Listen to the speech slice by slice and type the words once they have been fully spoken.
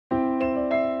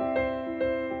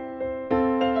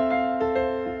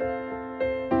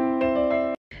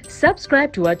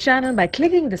Subscribe to our channel by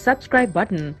clicking the subscribe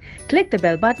button. Click the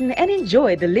bell button and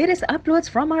enjoy the latest uploads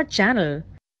from our channel.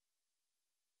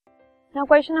 Now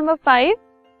question number 5.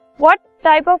 What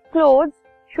type of clothes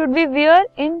should we wear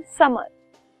in summer?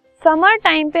 Summer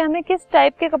time पे हमें किस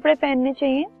type के कपड़े पहनने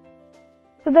चाहिए?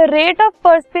 So the rate of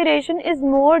perspiration is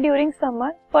more during summer.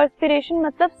 Perspiration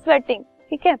मतलब sweating,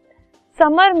 ठीक है?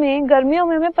 समर में, गर्मियों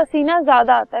में हमें पसीना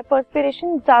ज्यादा आता है,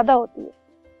 perspiration ज्यादा होती है.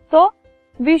 So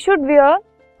we should wear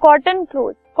cotton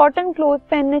cloth. Cotton cloth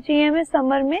पहनने चाहिए हमें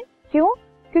समर में. क्यों?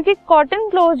 क्योंकि कॉटन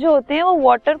क्लोथ जो होते हैं वो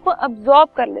वाटर को अब्सॉर्ब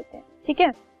कर लेते हैं, ठीक है.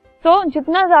 तो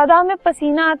जितना ज्यादा हमें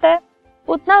पसीना आता है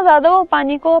उतना ज्यादा वो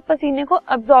पानी को, पसीने को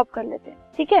अब्सॉर्ब कर लेते हैं,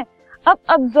 ठीक है. अब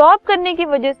अब्सॉर्ब करने की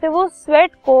वजह से वो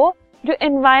स्वेट को, जो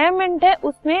एनवायरनमेंट है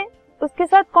उसमें, उसके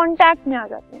साथ कांटेक्ट में आ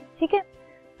जाते हैं, ठीक है.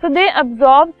 सो दे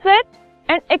absorb sweat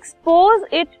and expose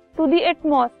it to the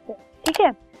atmosphere, ठीक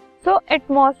है. सो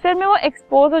एटमॉस्फेयर में वो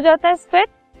एक्सपोज हो जाता है स्वेट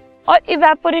और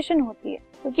इवेपोरेशन होती है.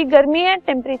 क्योंकि गर्मी है,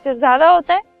 टेम्परेचर ज्यादा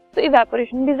होता है, तो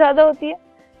इवेपोरेशन भी ज्यादा होती है.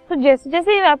 तो जैसे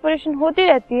जैसे इवेपोरेशन होती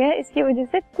रहती है, इसकी वजह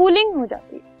से कूलिंग हो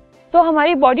जाती है, तो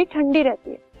हमारी बॉडी ठंडी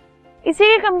रहती है. इसी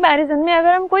के कंपैरिजन में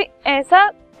अगर हम कोई ऐसा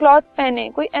क्लॉथ पहने,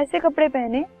 कोई ऐसे कपड़े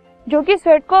पहने जो कि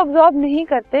स्वेट को अब्सॉर्ब नहीं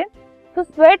करते, तो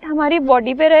स्वेट हमारी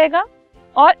बॉडी पे रहेगा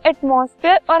और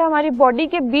एटमॉस्फेयर और हमारी बॉडी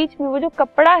के बीच में वो जो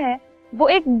कपड़ा है वो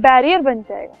एक बैरियर बन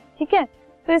जाएगा, ठीक है.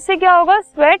 तो इससे क्या होगा,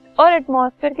 स्वेट और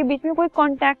एटमॉस्फेयर के बीच में कोई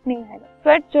कांटेक्ट नहीं आएगा.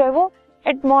 स्वेट जो है वो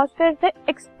एटमॉस्फेयर से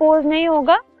एक्सपोज नहीं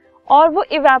होगा और वो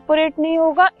इवेपोरेट नहीं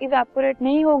होगा. इवेपोरेट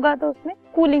नहीं होगा तो उसमें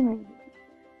कूलिंग नहीं होगी.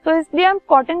 तो इसलिए हम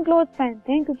कॉटन क्लोथ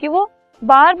पहनते हैं, क्योंकि वो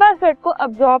बार बार स्वेट को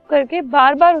अब्सॉर्ब करके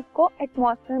बार बार उसको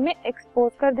एटमॉस्फेयर में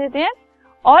एक्सपोज कर देते हैं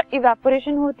और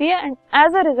इवेपोरेशन होती है एंड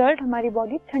एज अ रिजल्ट हमारी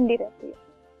बॉडी ठंडी रहती है.